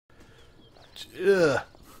Ugh.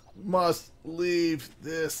 Must leave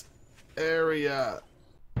this area.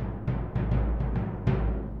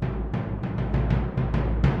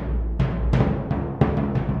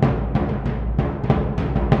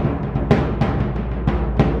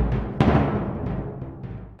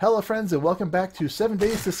 Hello friends and welcome back to 7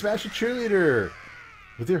 Days to Smash a Cheerleader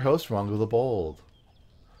with your host Rongo the Bold.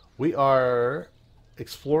 We are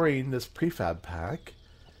exploring this prefab pack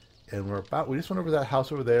and we just went over that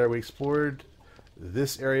house over there. We explored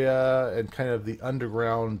this area and kind of the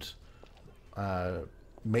underground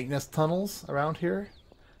maintenance tunnels around here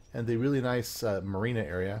and the really nice marina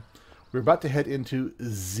area. We're about to head into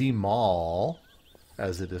Z Mall,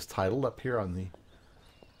 as it is titled up here on the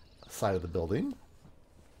side of the building.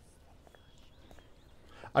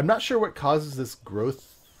 I'm not sure what causes this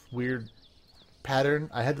growth weird pattern.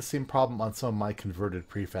 I had the same problem on some of my converted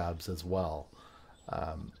prefabs as well.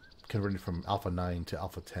 Converting from Alpha 9 to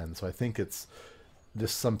Alpha 10. So I think it's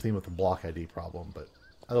just something with the block ID problem. But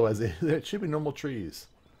otherwise, it should be normal trees.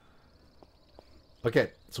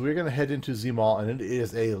 Okay, so we're going to head into Z Mall, and it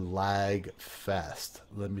is a lag fest.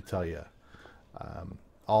 Let me tell you.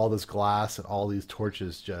 All this glass and all these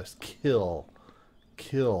torches just kill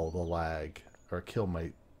the lag. Or kill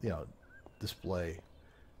my, display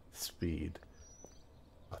speed.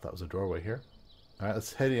 I thought it was a doorway here. All right,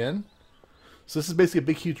 let's head in. So this is basically a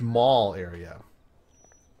big, huge mall area.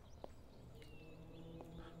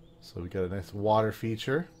 So we got a nice water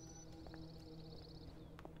feature.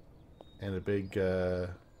 And a big, I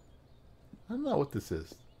don't know what this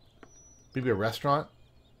is. Maybe a restaurant?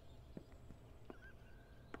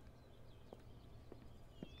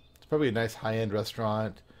 It's probably a nice high-end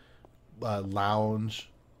restaurant. Lounge.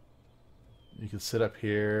 You can sit up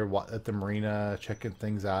here at the marina, checking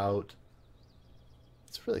things out.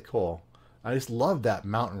 It's really cool. I just love that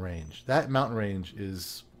mountain range. That mountain range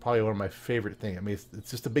is probably one of my favorite things. I mean,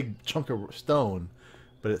 it's just a big chunk of stone,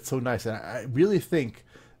 but it's so nice. And I really think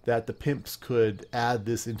that the pimps could add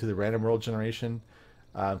this into the random world generation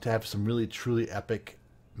to have some really truly epic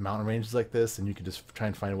mountain ranges like this, and you can just try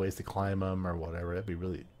and find ways to climb them or whatever. That'd be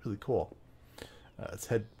really, really cool. Let's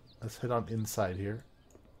head on inside here.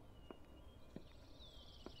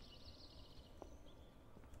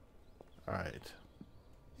 All right.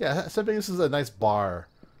 Yeah, so I think this is a nice bar.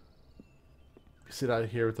 You sit out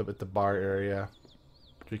here at the bar area,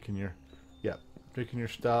 drinking your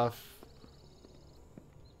stuff.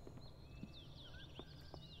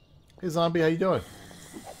 Hey zombie, how you doing?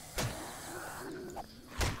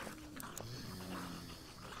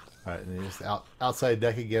 All right, and then just outside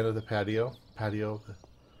deck again of the patio.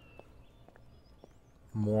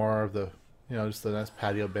 More of the, just a nice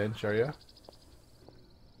patio bench area.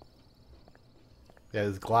 Yeah,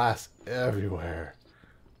 there's glass everywhere.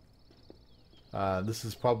 This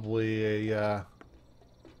is probably a,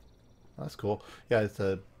 that's cool. Yeah, it's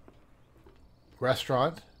a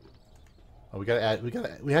restaurant. Oh, we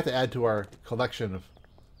have to add to our collection of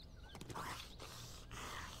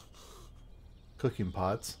cooking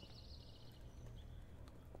pots.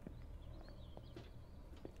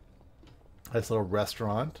 Nice little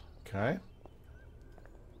restaurant. Okay.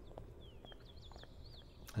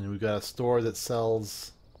 And we've got a store that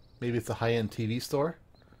sells, maybe it's a high-end TV store.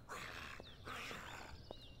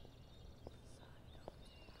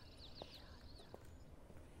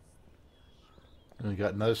 And we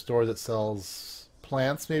got another store that sells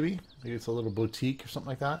plants, maybe. Maybe it's a little boutique or something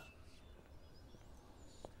like that.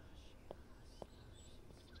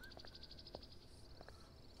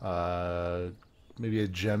 Maybe a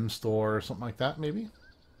gem store or something like that, maybe.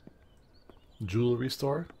 Jewelry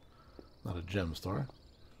store. Not a gem store.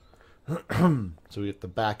 So we get the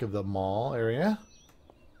back of the mall area.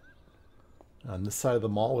 On this side of the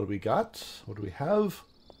mall, what do we got? What do we have?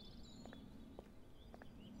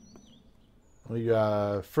 We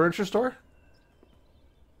got a furniture store.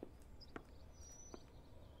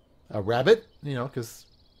 A rabbit, because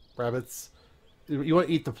rabbits, you want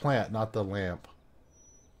to eat the plant, not the lamp.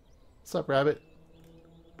 What's up, rabbit?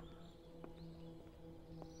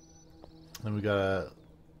 And we got a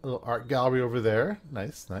little art gallery over there.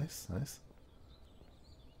 Nice.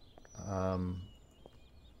 A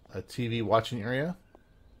TV watching area.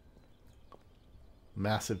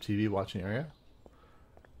 Massive TV watching area.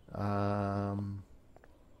 And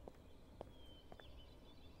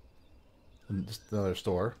just another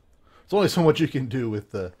store. There's only so much you can do with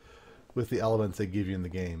the elements they give you in the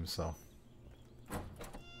game, so.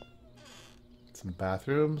 Some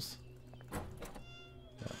bathrooms.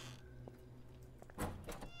 Yeah.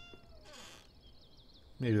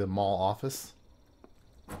 Maybe the mall office.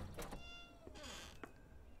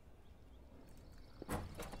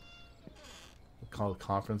 called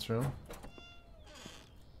conference room.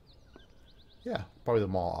 Yeah, probably the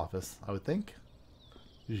mall office, I would think.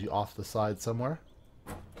 Usually off the side somewhere.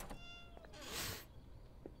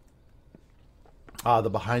 The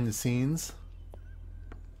behind the scenes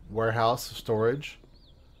warehouse storage.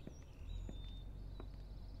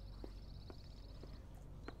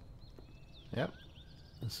 Yep.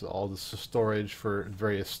 This is all the storage for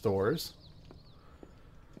various stores.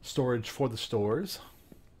 Storage for the stores.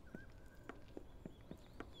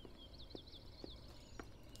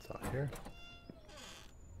 It's out here.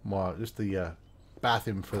 Well, just the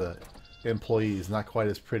bathroom for the employees. Not quite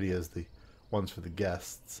as pretty as the ones for the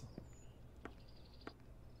guests.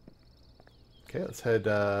 Okay, let's head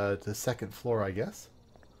to the second floor, I guess.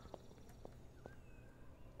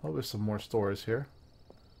 Oh, there's some more stores here.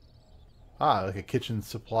 Like a kitchen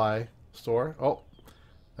supply store. Oh,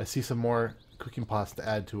 I see some more cooking pots to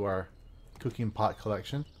add to our cooking pot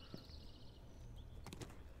collection.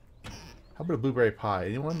 How about a blueberry pie?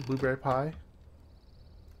 Anyone? Blueberry pie?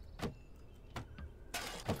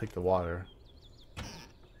 I'll take the water.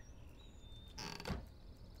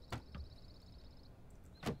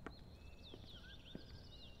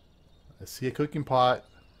 I see a cooking pot.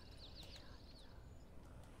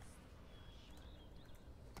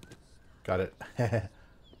 Got it. Yeah,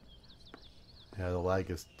 the lag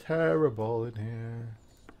is terrible in here.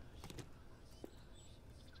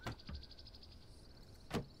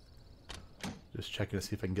 Just checking to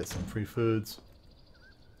see if I can get some free foods.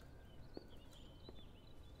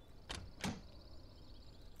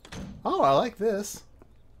 Oh, I like this.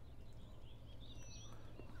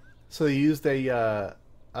 So they used a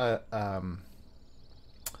what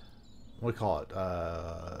do we call it?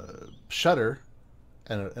 Shutter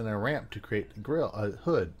and a ramp to create a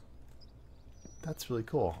hood. That's really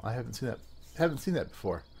cool. I haven't seen that. Haven't seen that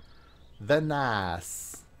before. Very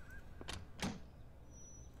nice.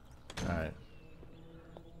 All right.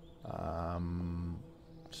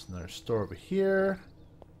 Just another store over here.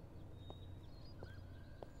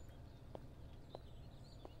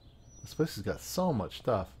 This place has got so much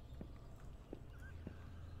stuff.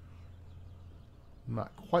 I'm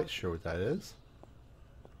not quite sure what that is.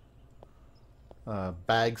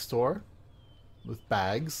 Bag store with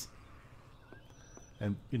bags.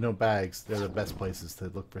 And you know, bags, they're the best places to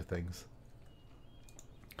look for things.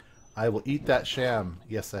 I will eat that sham.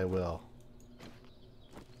 Yes, I will.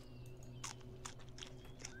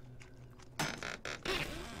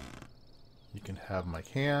 You can have my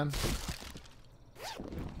can.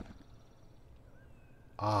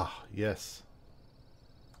 Ah, yes.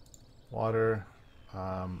 Water.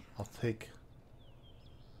 I'll take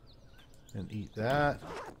and eat that.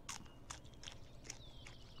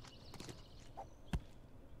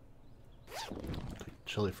 Take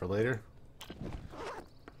chili for later.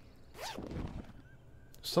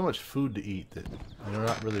 So much food to eat that I'm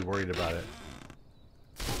not really worried about it.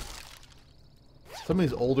 Some of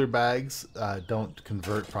these older bags don't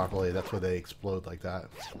convert properly. That's why they explode like that.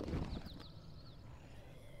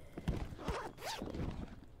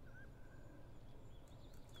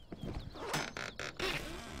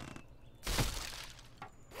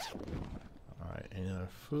 Alright, any other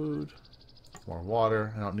food? More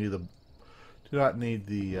water. I don't need the... Do not need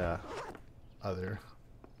the other.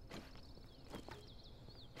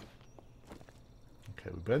 Okay,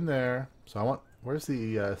 we've been there. So I want... Where's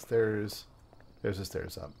the stairs? There's the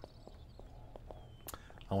stairs up.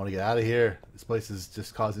 I want to get out of here. This place is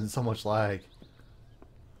just causing so much lag.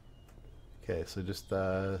 Okay, so just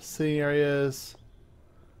sitting areas,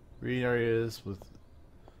 reading areas with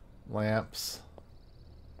lamps.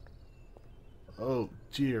 Oh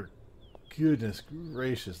dear goodness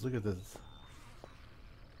gracious, look at this.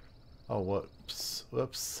 Oh, whoops,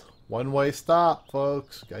 whoops. One-way stop,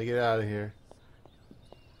 folks. Gotta get out of here.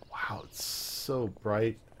 Wow, it's so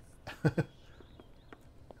bright.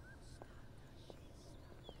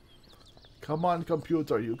 Come on,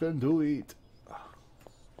 computer, you can do it.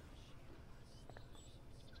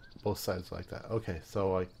 Both sides like that. Okay,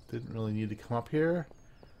 so I didn't really need to come up here.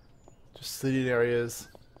 Just sitting areas.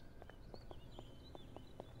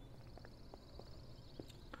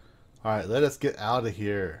 Alright, let us get out of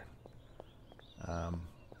here.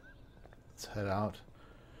 Let's head out.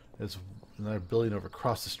 There's another building over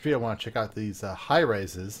across the street. I want to check out these high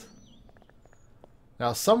rises.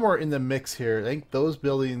 Now, somewhere in the mix here, I think those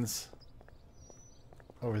buildings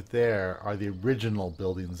over there are the original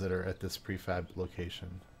buildings that are at this prefab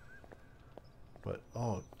location. But,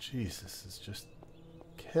 oh, jeez, this is just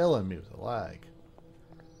killing me with the lag.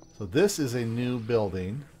 So this is a new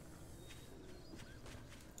building.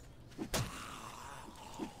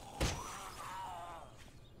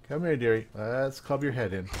 Come here, dearie. Let's club your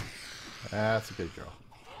head in. That's a good girl.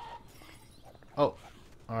 Oh,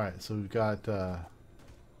 alright, so we've got, oh,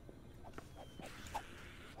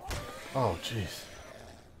 jeez.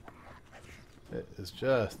 It is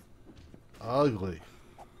just ugly.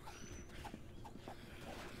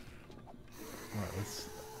 Alright, let's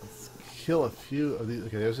kill a few of these.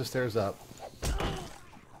 Okay, there's the stairs up.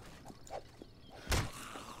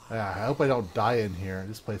 Ah, I hope I don't die in here.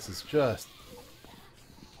 This place is just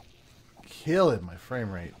killing my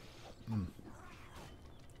frame rate.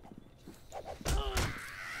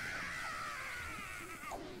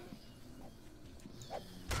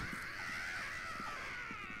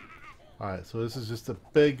 Alright, so this is just a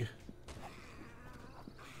big...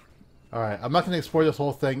 Alright, I'm not going to explore this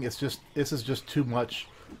whole thing. This is just too much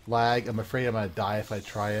lag. I'm afraid I'm going to die if I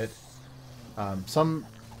try it. Some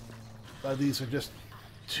of these are just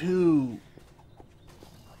too...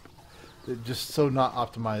 They're just so not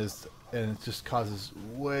optimized, and it just causes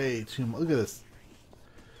way too much. Look at this.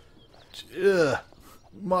 Ugh.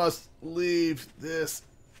 Must leave this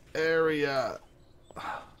area.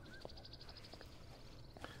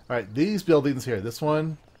 Alright, these buildings here, this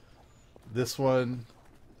one,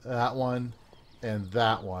 that one, and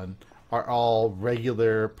that one are all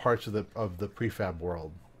regular parts of the prefab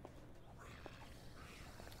world.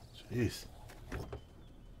 Jeez.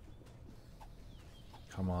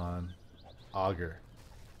 Come on. Auger.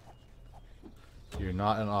 You're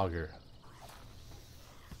not an auger.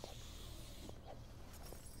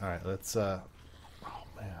 Alright, let's oh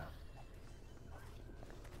man.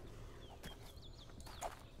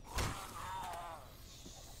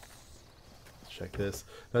 Check this.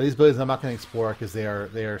 Now these buildings I'm not going to explore because they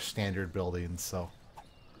are standard buildings, so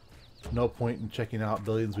no point in checking out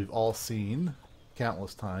buildings we've all seen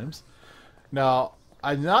countless times. Now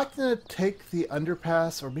I'm not going to take the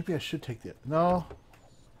underpass, or maybe I should take the... No.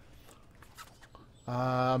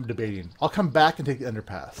 I'm debating. I'll come back and take the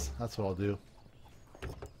underpass. That's what I'll do.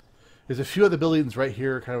 There's a few other buildings right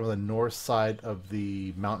here, kind of on the north side of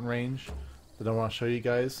the mountain range that I want to show you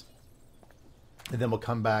guys. And then we'll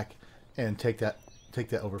come back and take that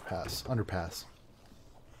underpass.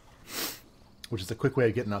 Which is a quick way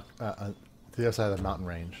of getting up to the other side of the mountain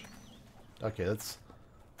range. Okay,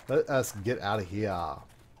 let us get out of here.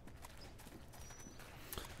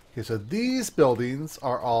 Okay, so these buildings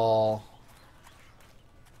are all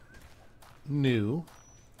new.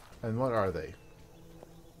 And what are they?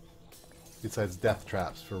 Besides death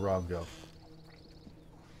traps for Rongo.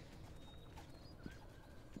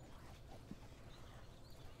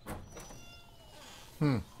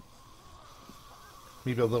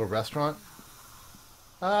 Maybe a little restaurant?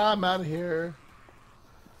 I'm out of here.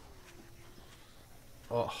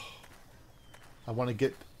 Oh, I want to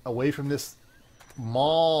get away from this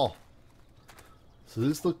mall. So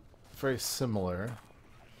these look very similar.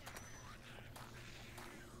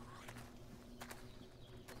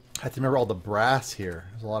 I have to remember all the brass here.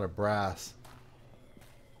 There's a lot of brass.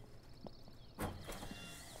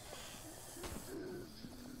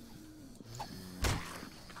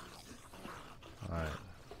 Alright.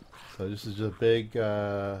 So this is just a big,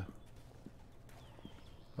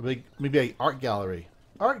 maybe an art gallery.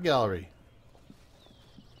 Art gallery.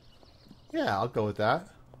 Yeah, I'll go with that.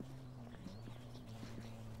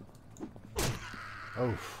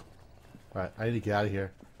 Oh. Alright, I need to get out of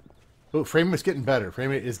here. Oh, frame rate's getting better. Frame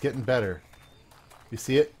rate is getting better. You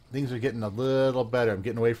see it? Things are getting a little better. I'm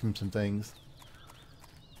getting away from some things.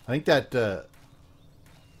 I think that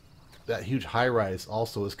that huge high-rise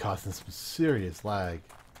also is causing some serious lag.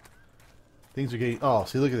 Things are getting... Oh,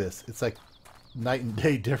 see, look at this. It's like night and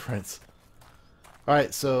day difference.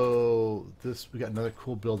 Alright, so we got another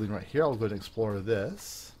cool building right here. I'll go and explore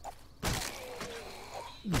this.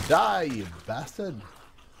 Die, you bastard.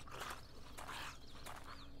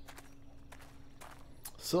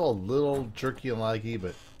 Still a little jerky and laggy,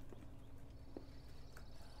 but...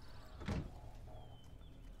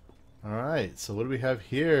 Alright, so what do we have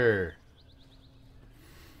here?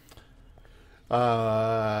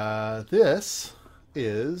 This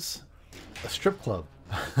is a strip club.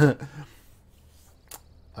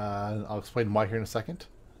 I'll explain why here in a second.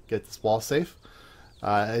 Get this wall safe.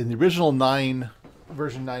 In the original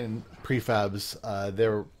version 9 prefabs,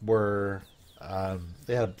 there were...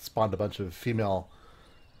 they had spawned a bunch of female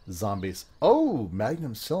zombies. Oh,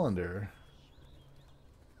 Magnum cylinder.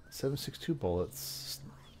 7.62 bullets.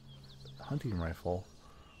 Hunting rifle.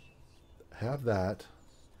 Have that.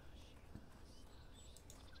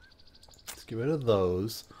 Let's get rid of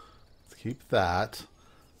those. Let's keep that.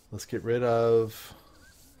 Let's get rid of...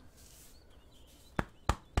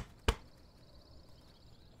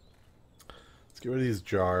 Get rid of these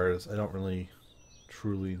jars. I don't really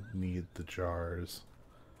truly need the jars.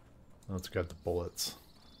 Let's grab the bullets.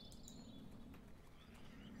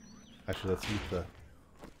 Actually, let's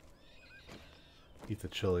eat the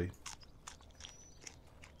chili.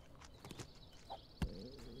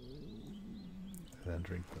 And then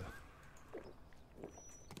drink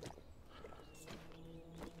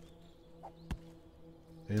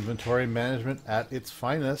the inventory management at its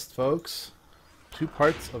finest, folks. 2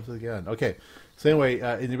 parts of the gun. Okay, so anyway,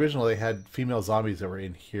 in the original they had female zombies that were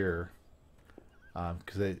in here.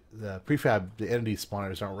 Because the prefab, the entity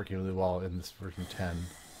spawners aren't working really well in this version 10.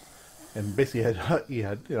 And basically you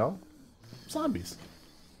had, you know, zombies.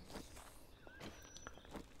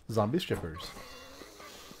 Zombie strippers.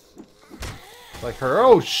 Like her.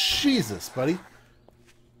 Oh, Jesus, buddy.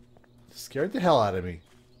 Scared the hell out of me.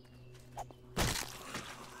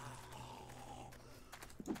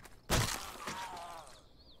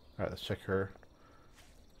 Alright, let's check her.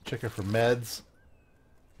 Check her for meds.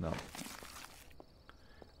 No.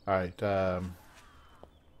 Alright, there's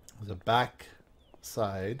a back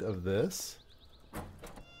side of this.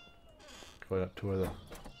 Going up to where the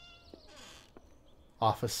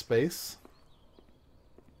office space.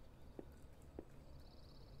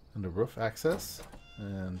 And the roof access.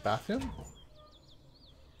 And bathroom.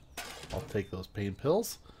 I'll take those pain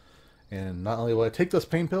pills. And not only will I take those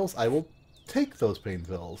pain pills, I will take those pain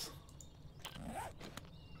pills.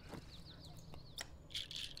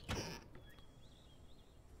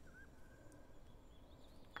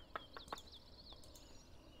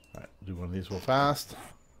 Alright, do one of these real fast.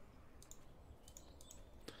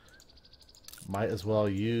 Might as well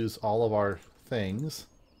use all of our things.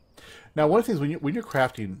 Now, one of the things when you're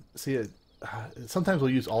crafting, see, sometimes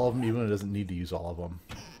we'll use all of them even when it doesn't need to use all of them.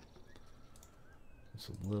 It's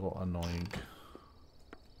a little annoying.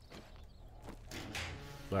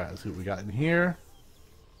 Alright, let's see what we got in here.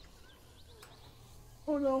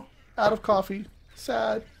 Oh no, out of coffee.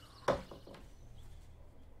 Sad.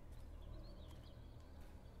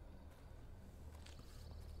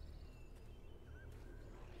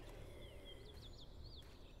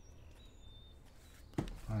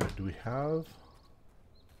 Alright, do we have...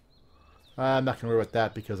 I'm not going to worry about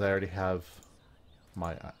that because I already have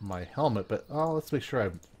my helmet, but oh, let's make sure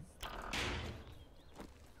I've...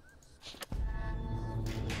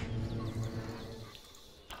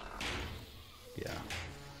 Yeah.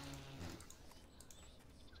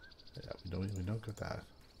 Yeah, we don't get that.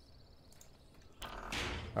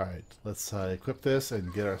 Alright, let's equip this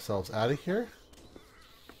and get ourselves out of here.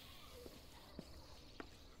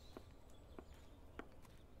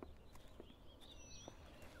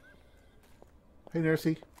 Hey,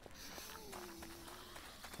 Nursey.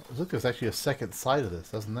 Look, there's actually a second side of this,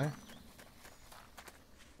 doesn't there?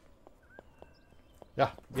 Yeah,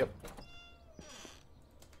 yep.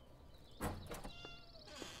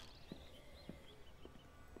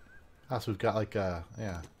 Ah, so we've got like a,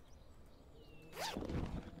 yeah.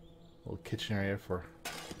 Little kitchen area for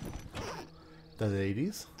the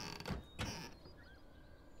ladies.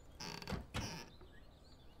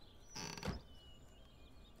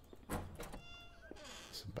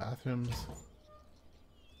 Some bathrooms.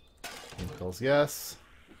 Pain pills, yes.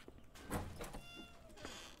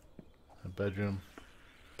 A bedroom.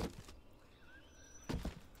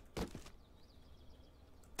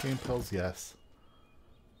 Pain pills, yes.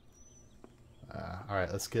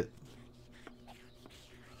 Alright, let's get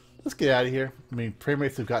out of here. I mean, frame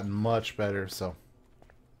rates have gotten much better, so.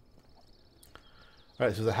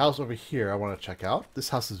 Alright, so the house over here I want to check out. This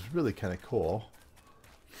house is really kind of cool.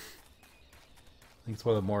 I think it's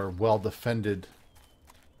one of the more well-defended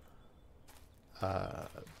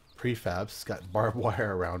prefabs. It's got barbed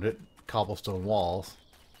wire around it, cobblestone walls.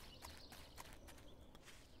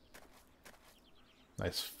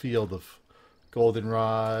 Nice field of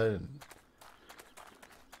goldenrod. And,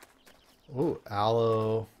 ooh,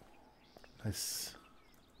 aloe. Nice.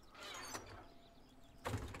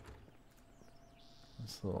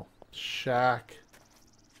 Nice little shack.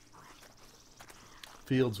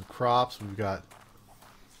 Fields of crops. We've got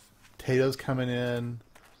potatoes coming in,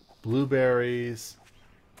 blueberries.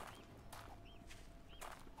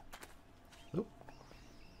 Oop.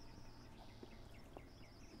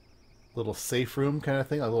 Little safe room kind of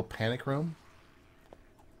thing, a little panic room.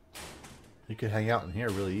 You could hang out in here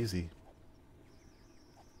really easy.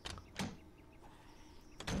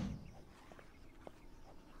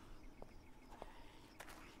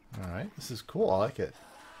 Alright, this is cool. I like it.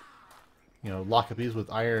 You know, lock up these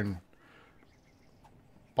with iron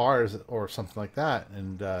bars or something like that,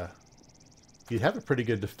 and you'd have a pretty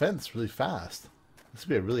good defense really fast. This would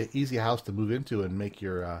be a really easy house to move into and make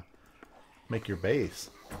your make your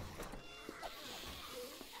base.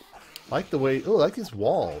 I like the way... Oh, I like these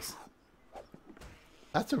walls.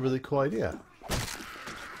 That's a really cool idea.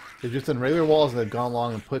 They've just done regular walls and they've gone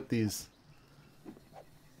along and put these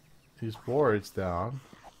boards down.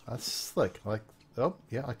 That's slick. I like... Oh,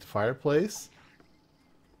 yeah, I like the fireplace.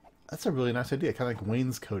 That's a really nice idea. Kind of like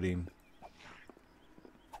wainscoting.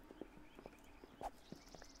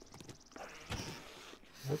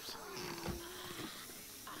 Whoops.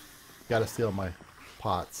 Gotta steal my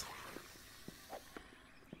pots.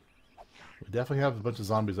 We definitely have a bunch of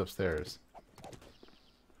zombies upstairs.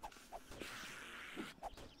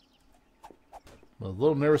 I'm a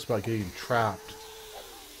little nervous about getting trapped.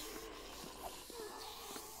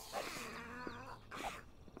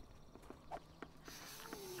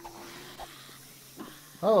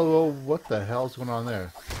 Oh, well, what the hell's going on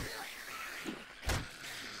there?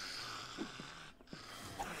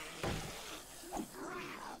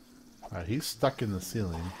 Alright, he's stuck in the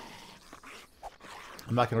ceiling.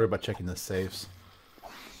 I'm not going to worry about checking the safes.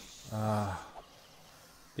 Yeah,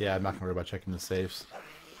 I'm not going to worry about checking the safes.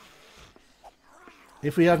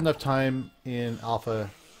 If we have enough time in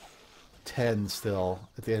Alpha 10 still,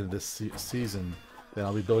 at the end of this season, then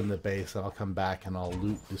I'll be building the base, and I'll come back and I'll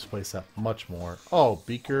loot this place up much more. Oh,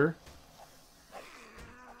 beaker.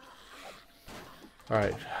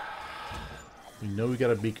 Alright. We know we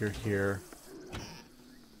got a beaker here.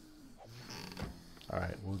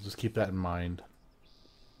 Alright, we'll just keep that in mind.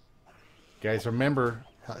 Guys, remember,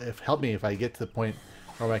 help me if I get to the point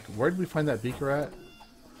where I'm like, where did we find that beaker at?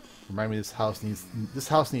 Remind me this house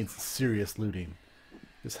needs serious looting.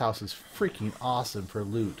 This house is freaking awesome for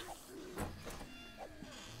loot.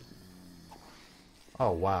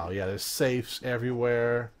 Oh wow, yeah, there's safes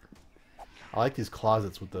everywhere. I like these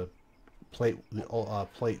closets with the plate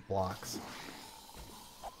blocks.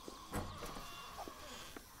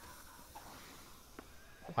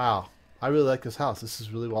 Wow, I really like this house. This is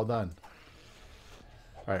really well done.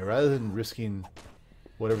 Alright, rather than risking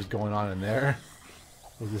whatever's going on in there,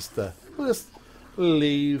 we'll just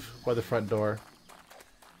leave by the front door.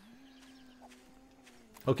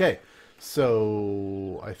 Okay,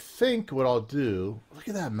 so I think what I'll do... Look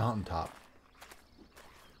at that mountaintop.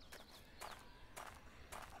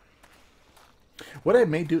 What I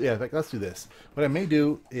may do... Yeah, in fact, let's do this. What I may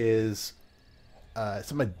do is...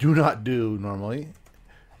 something I do not do normally.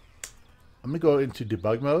 I'm going to go into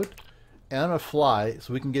debug mode. And I'm going to fly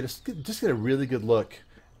so we can just get a really good look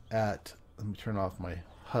at... Let me turn off my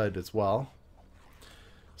HUD as well.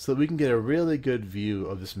 So that we can get a really good view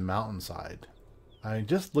of this mountainside. I mean,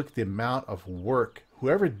 just look at the amount of work.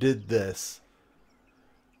 Whoever did this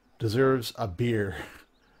deserves a beer.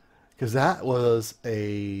 Because that was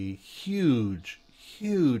a huge,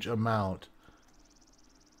 huge amount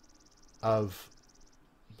of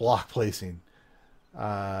block placing.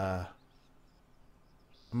 I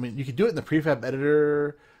mean, you could do it in the prefab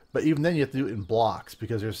editor, but even then you have to do it in blocks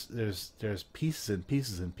because there's pieces and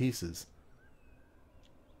pieces and pieces.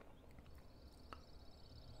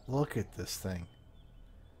 Look at this thing.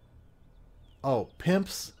 Oh,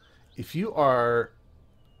 pimps, if you are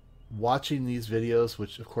watching these videos,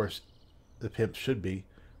 which of course the pimps should be.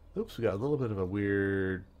 Oops, we got a little bit of a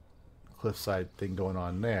weird cliffside thing going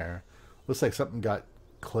on there. Looks like something got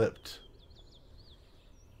clipped.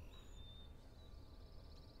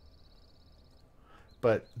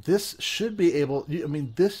 But this should be able, I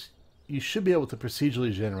mean, you should be able to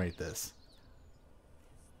procedurally generate this.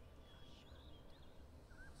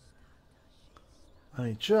 I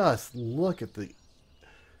mean, just look at the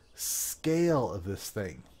scale of this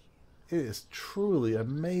thing. It is truly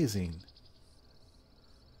amazing.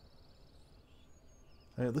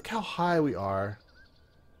 I mean, look how high we are.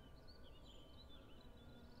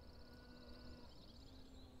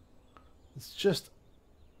 It's just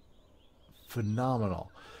phenomenal.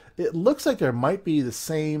 It looks like there might be the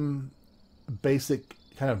same basic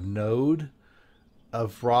kind of node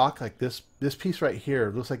of rock, like this piece right here.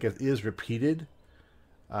 Looks like it is repeated.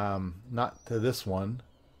 Not to this one,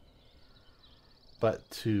 but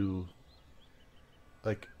to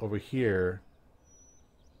like over here.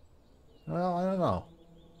 Well, I don't know.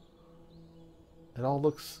 It all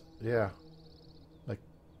looks, yeah, like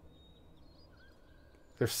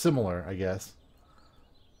they're similar, I guess.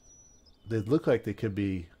 They look like they could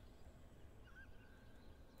be.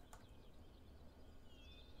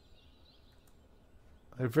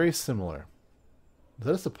 They're very similar. Is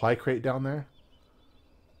that a supply crate down there?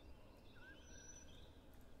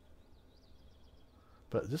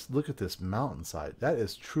 But just look at this mountainside. That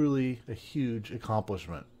is truly a huge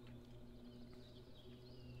accomplishment.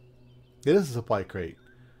 It is a supply crate.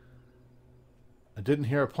 I didn't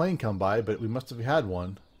hear a plane come by, but we must have had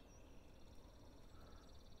one.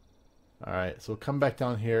 Alright, so we'll come back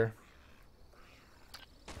down here.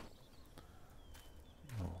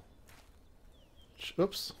 Oh.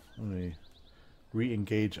 Oops. Let me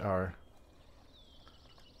re-engage our...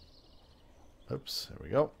 Oops, there we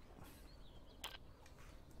go.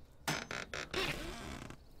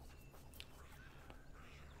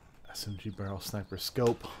 SMG barrel sniper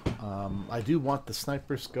scope. I do want the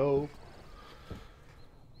sniper scope.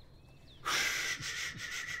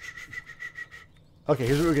 Okay,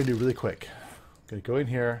 here's what we're gonna do really quick. Gonna go in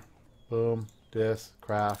here, boom, this,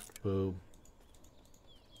 craft, boom.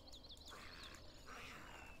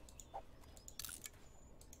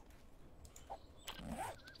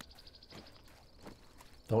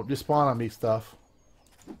 Don't despawn on me, stuff.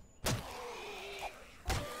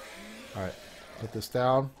 Alright, put this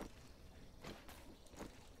down.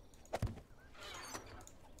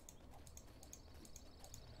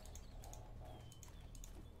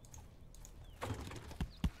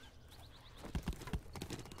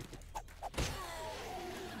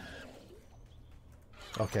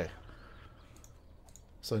 Okay.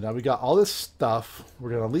 So now we got all this stuff.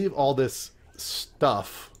 We're going to leave all this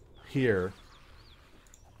stuff here.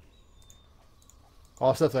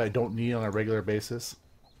 All stuff that I don't need on a regular basis.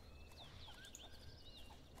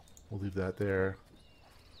 We'll leave that there.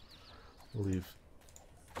 We'll leave...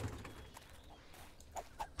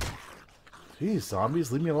 Jeez,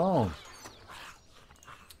 zombies, leave me alone.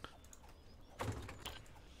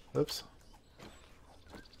 Oops.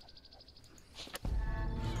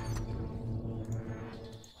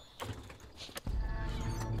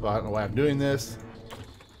 Well, I don't know why I'm doing this,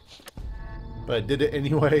 but I did it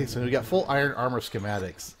anyway. So we got full iron armor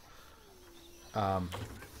schematics.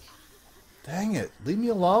 Dang it, leave me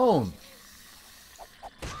alone.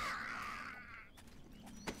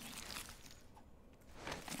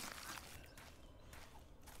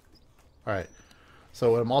 Alright,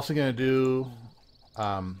 so what I'm also going to do,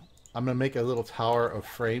 I'm going to make a little tower of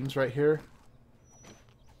frames right here.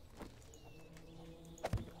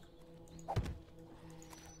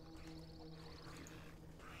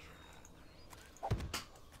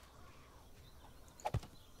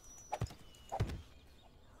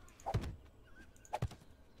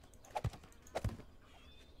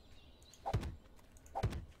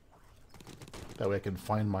 That way I can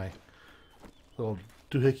find my little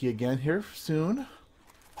doohickey again here soon.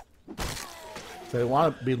 So I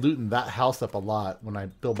want to be looting that house up a lot when I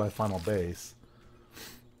build my final base.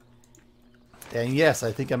 And yes,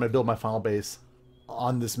 I think I'm going to build my final base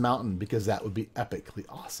on this mountain because that would be epically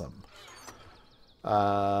awesome.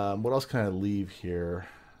 What else can I leave here?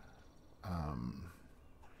 I'm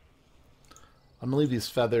going to leave these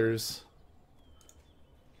feathers.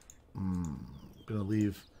 I'm going to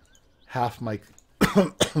leave half my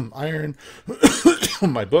iron,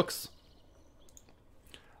 my books.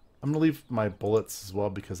 I'm going to leave my bullets as well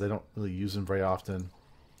because I don't really use them very often.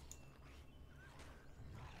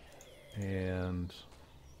 And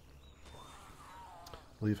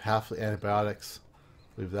leave half the antibiotics.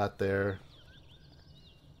 Leave that there.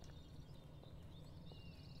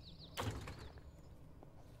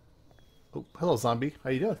 Oh, hello zombie. How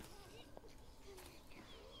you doing?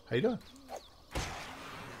 How you doing?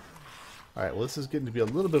 Alright, well this is getting to be a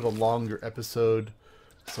little bit of a longer episode.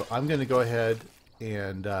 So I'm going to go ahead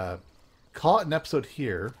and call it an episode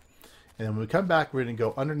here. And then when we come back, we're going to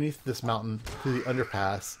go underneath this mountain to the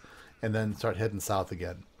underpass and then start heading south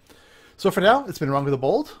again. So for now, it's been Rongo the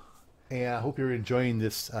Bold. And I hope you're enjoying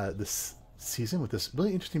this this season with this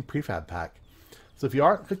really interesting prefab pack. So if you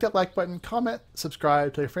are, click that like button, comment,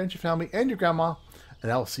 subscribe, tell your friends, your family, and your grandma.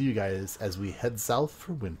 And I will see you guys as we head south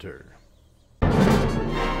for winter.